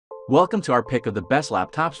Welcome to our pick of the best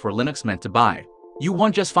laptops for Linux Mint to buy. You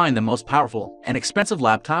won't just find the most powerful and expensive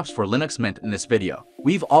laptops for Linux Mint in this video.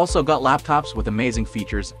 We've also got laptops with amazing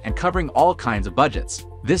features and covering all kinds of budgets.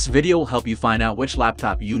 This video will help you find out which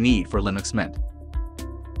laptop you need for Linux Mint.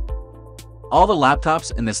 All the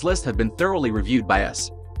laptops in this list have been thoroughly reviewed by us,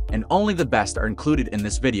 and only the best are included in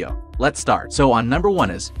this video. Let's start. So on number 1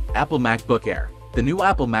 is Apple MacBook Air. The new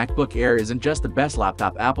Apple MacBook Air isn't just the best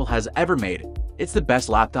laptop Apple has ever made, it's the best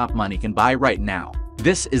laptop money can buy right now.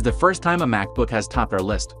 This is the first time a MacBook has topped our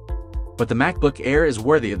list. But the MacBook Air is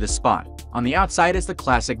worthy of this spot. On the outside is the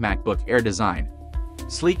classic MacBook Air design.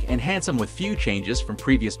 Sleek and handsome with few changes from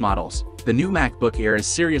previous models. The new MacBook Air is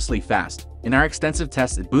seriously fast. In our extensive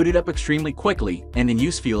tests, it booted up extremely quickly and in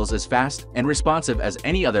use feels as fast and responsive as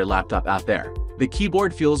any other laptop out there. The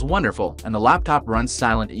keyboard feels wonderful and the laptop runs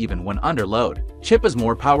silent even when under load. Chip is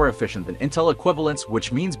more power efficient than Intel equivalents,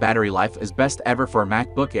 which means battery life is best ever for a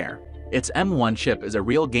MacBook Air. Its M1 chip is a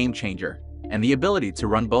real game changer, and the ability to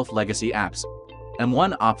run both legacy apps,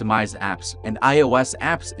 M1 optimized apps, and iOS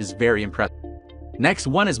apps is very impressive. Next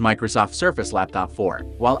one is Microsoft Surface Laptop 4.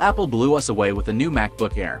 While Apple blew us away with the new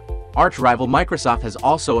MacBook Air, arch-rival Microsoft has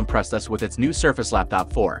also impressed us with its new Surface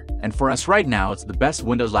Laptop 4, and for us right now it's the best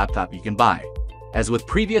Windows laptop you can buy. As with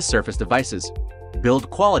previous Surface devices, build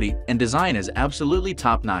quality and design is absolutely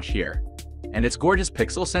top-notch here, and its gorgeous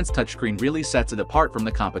Pixel-Sense touchscreen really sets it apart from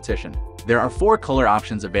the competition. There are 4 color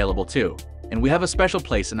options available too, and we have a special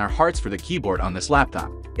place in our hearts for the keyboard on this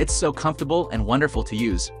laptop. It's so comfortable and wonderful to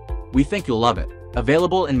use. We think you'll love it.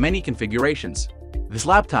 Available in many configurations, this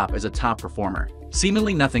laptop is a top performer.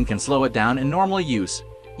 Seemingly nothing can slow it down in normal use,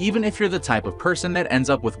 even if you're the type of person that ends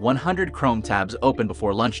up with 100 Chrome tabs open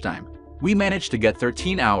before lunchtime. We managed to get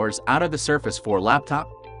 13 hours out of the Surface 4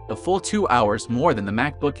 laptop, a full 2 hours more than the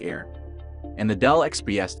MacBook Air, and the Dell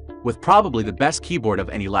XPS, with probably the best keyboard of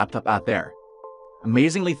any laptop out there.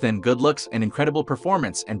 Amazingly thin good looks and incredible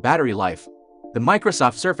performance and battery life, the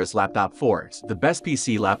Microsoft Surface Laptop 4 is the best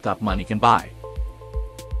PC laptop money can buy.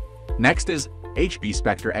 Next is HP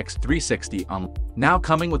Spectre X360, now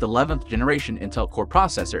coming with 11th generation Intel Core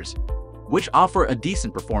processors, which offer a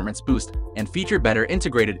decent performance boost and feature better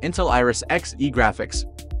integrated Intel Iris Xe graphics.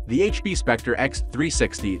 The HP Spectre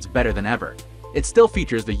X360 is better than ever. It still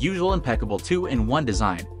features the usual impeccable 2-in-1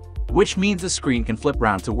 design, which means the screen can flip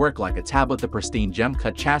round to work like a tablet. The pristine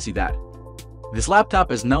gem-cut chassis that this laptop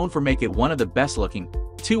is known for make it one of the best-looking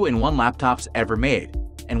 2-in-1 laptops ever made,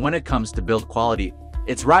 and when it comes to build quality,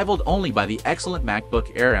 it's rivaled only by the excellent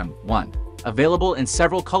MacBook Air M1, available in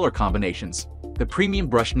several color combinations. The premium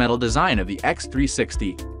brushed metal design of the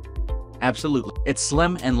X360. Absolutely. It's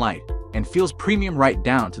slim and light, and feels premium right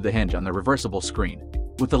down to the hinge on the reversible screen.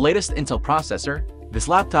 With the latest Intel processor, this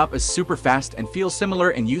laptop is super fast and feels similar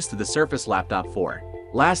in use to the Surface Laptop 4.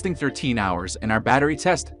 Lasting 13 hours in our battery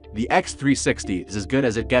test, the X360 is as good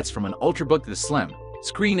as it gets from an Ultrabook. The slim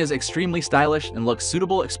screen is extremely stylish and looks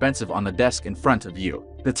suitable expensive on the desk in front of you.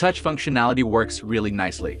 The touch functionality works really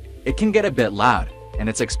nicely. It can get a bit loud, and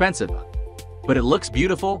it's expensive, but it looks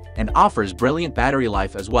beautiful and offers brilliant battery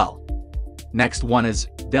life as well. Next one is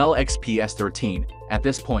Dell XPS 13. At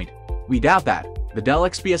this point, we doubt that the Dell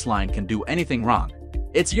XPS line can do anything wrong.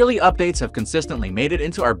 Its yearly updates have consistently made it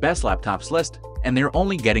into our best laptops list, and they're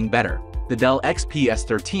only getting better. The Dell XPS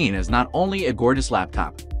 13 is not only a gorgeous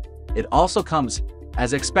laptop, it also comes,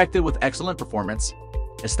 as expected, with excellent performance,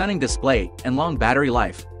 a stunning display, and long battery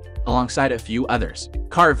life, alongside a few others.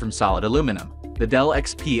 Carved from solid aluminum, the Dell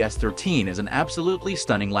XPS 13 is an absolutely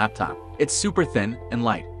stunning laptop. It's super thin and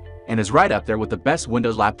light, and is right up there with the best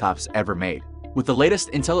Windows laptops ever made. With the latest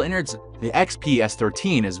Intel innards, the XPS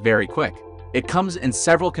 13 is very quick. It comes in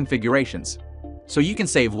several configurations, so you can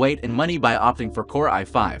save weight and money by opting for Core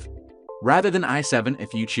i5, rather than i7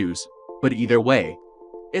 if you choose. But either way,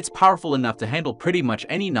 it's powerful enough to handle pretty much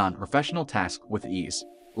any non-professional task with ease.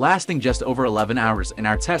 Lasting just over 11 hours in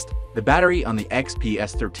our test, the battery on the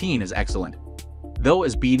XPS 13 is excellent, though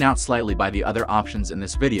is beaten out slightly by the other options in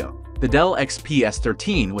this video. The Dell XPS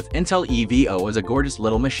 13 with Intel EVO is a gorgeous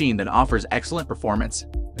little machine that offers excellent performance,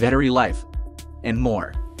 battery life, and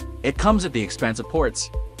more. It comes at the expense of ports,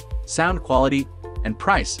 sound quality, and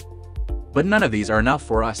price, but none of these are enough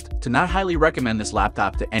for us to not highly recommend this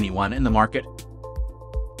laptop to anyone in the market.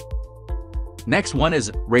 Next one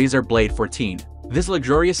is Razer Blade 14. This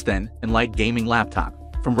luxurious thin and light gaming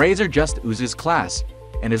laptop from Razer just oozes class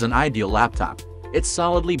and is an ideal laptop. It's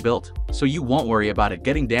solidly built, so you won't worry about it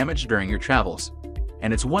getting damaged during your travels,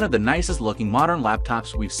 and it's one of the nicest looking modern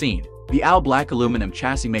laptops we've seen. The all black aluminum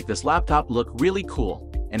chassis make this laptop look really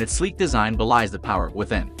cool, and its sleek design belies the power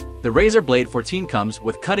within. The Razer Blade 14 comes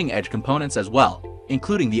with cutting-edge components as well,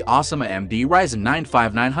 including the awesome AMD Ryzen 9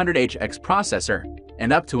 5900HX processor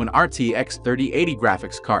and up to an RTX 3080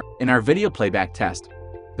 graphics card. In our video playback test,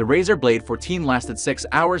 the Razer Blade 14 lasted 6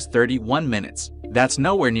 hours 31 minutes. That's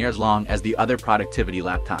nowhere near as long as the other productivity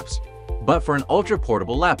laptops. But for an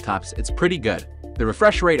ultra-portable laptops, it's pretty good. The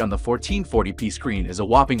refresh rate on the 1440p screen is a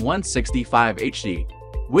whopping 165 HD,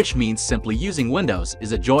 which means simply using Windows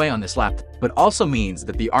is a joy on this laptop, but also means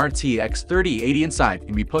that the RTX 3080 inside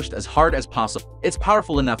can be pushed as hard as possible. It's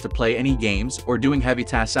powerful enough to play any games or doing heavy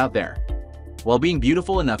tasks out there, while being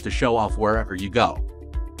beautiful enough to show off wherever you go.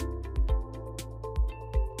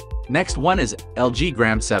 Next one is LG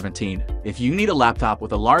Gram 17. If you need a laptop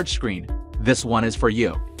with a large screen, this one is for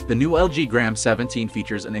you. The new LG Gram 17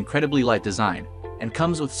 features an incredibly light design and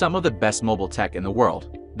comes with some of the best mobile tech in the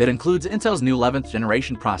world. That includes Intel's new 11th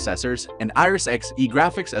generation processors and Iris Xe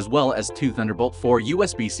graphics, as well as two Thunderbolt 4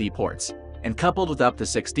 USB-C ports. And coupled with up to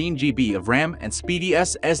 16 GB of RAM and speedy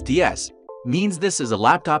SSDs, means this is a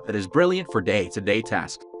laptop that is brilliant for day-to-day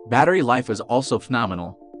tasks. Battery life is also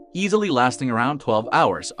phenomenal, easily lasting around 12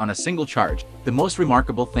 hours on a single charge. The most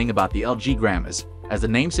remarkable thing about the LG Gram is, as the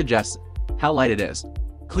name suggests, how light it is.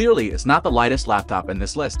 Clearly, it's not the lightest laptop in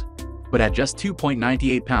this list, but at just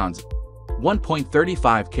 2.98 pounds,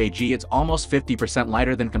 1.35 kg, it's almost 50%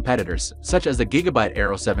 lighter than competitors, such as the Gigabyte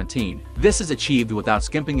Aero 17. This is achieved without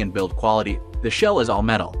skimping in build quality. The shell is all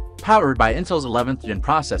metal, powered by Intel's 11th gen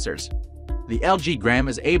processors. The LG Gram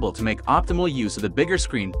is able to make optimal use of the bigger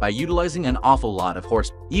screen by utilizing an awful lot of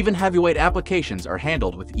horsepower. Even heavyweight applications are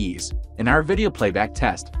handled with ease. In our video playback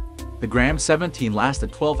test, the Gram 17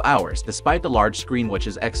 lasted 12 hours despite the large screen, which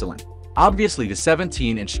is excellent. Obviously, the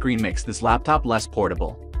 17-inch screen makes this laptop less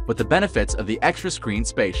portable, but the benefits of the extra screen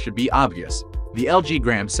space should be obvious. The LG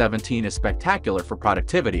Gram 17 is spectacular for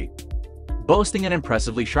productivity, boasting an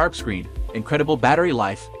impressively sharp screen, incredible battery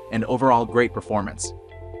life, and overall great performance.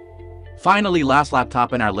 Finally, last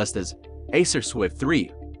laptop in our list is Acer Swift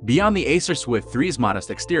 3. Beyond the Acer Swift 3's modest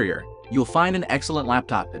exterior, you'll find an excellent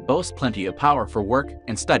laptop that boasts plenty of power for work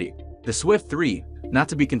and study. The Swift 3, not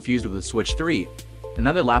to be confused with the Switch 3,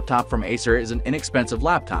 another laptop from Acer, is an inexpensive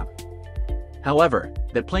laptop. However,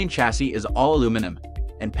 that plain chassis is all aluminum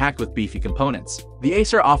and packed with beefy components. The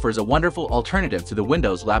Acer offers a wonderful alternative to the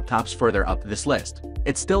Windows laptops further up this list.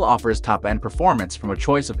 It still offers top-end performance from a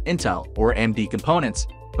choice of Intel or AMD components,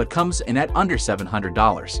 but comes in at under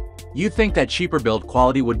 $700. You'd think that cheaper build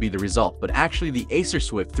quality would be the result, but actually the Acer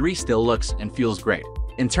Swift 3 still looks and feels great.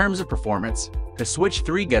 In terms of performance, the Switch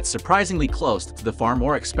 3 gets surprisingly close to the far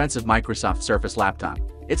more expensive Microsoft Surface laptop.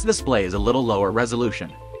 Its display is a little lower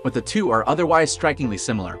resolution, but the two are otherwise strikingly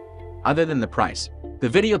similar, other than the price. The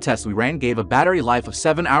video test we ran gave a battery life of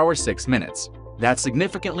 7 hours 6 minutes. That's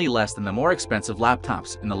significantly less than the more expensive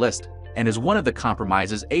laptops in the list, and is one of the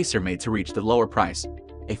compromises Acer made to reach the lower price.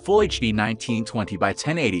 A Full HD 1920 by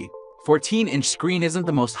 1080 14-inch screen isn't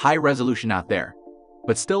the most high resolution out there,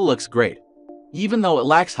 but still looks great, even though it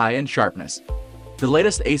lacks high-end sharpness. The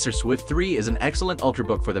latest Acer Swift 3 is an excellent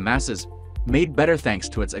ultrabook for the masses, made better thanks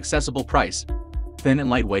to its accessible price, thin and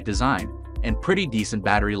lightweight design, and pretty decent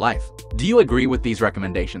battery life. Do you agree with these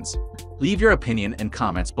recommendations? Leave your opinion in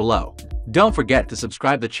comments below. Don't forget to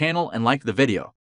subscribe the channel and like the video.